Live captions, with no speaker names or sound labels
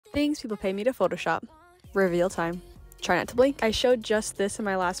Things people pay me to Photoshop. Reveal time. Try not to blink. I showed just this in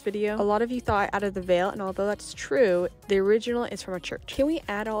my last video. A lot of you thought I added the veil, and although that's true, the original is from a church. Can we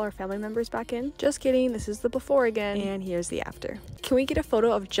add all our family members back in? Just kidding, this is the before again, and here's the after. Can we get a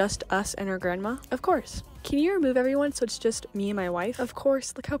photo of just us and our grandma? Of course. Can you remove everyone so it's just me and my wife? Of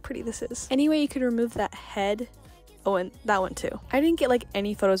course, look how pretty this is. Anyway, you could remove that head. Oh, and that one too. I didn't get like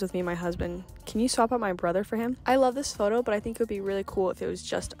any photos with me and my husband. Can you swap out my brother for him? I love this photo, but I think it would be really cool if it was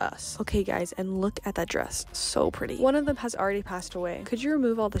just us. Okay guys, and look at that dress. So pretty. One of them has already passed away. Could you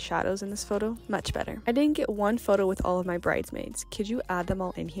remove all the shadows in this photo? Much better. I didn't get one photo with all of my bridesmaids. Could you add them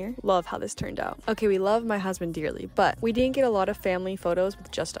all in here? Love how this turned out. Okay, we love my husband dearly, but we didn't get a lot of family photos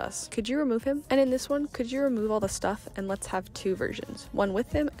with just us. Could you remove him? And in this one, could you remove all the stuff and let's have two versions. One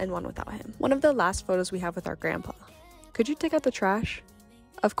with him and one without him. One of the last photos we have with our grandpa. Could you take out the trash?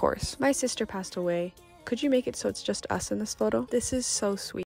 Of course. My sister passed away. Could you make it so it's just us in this photo? This is so sweet.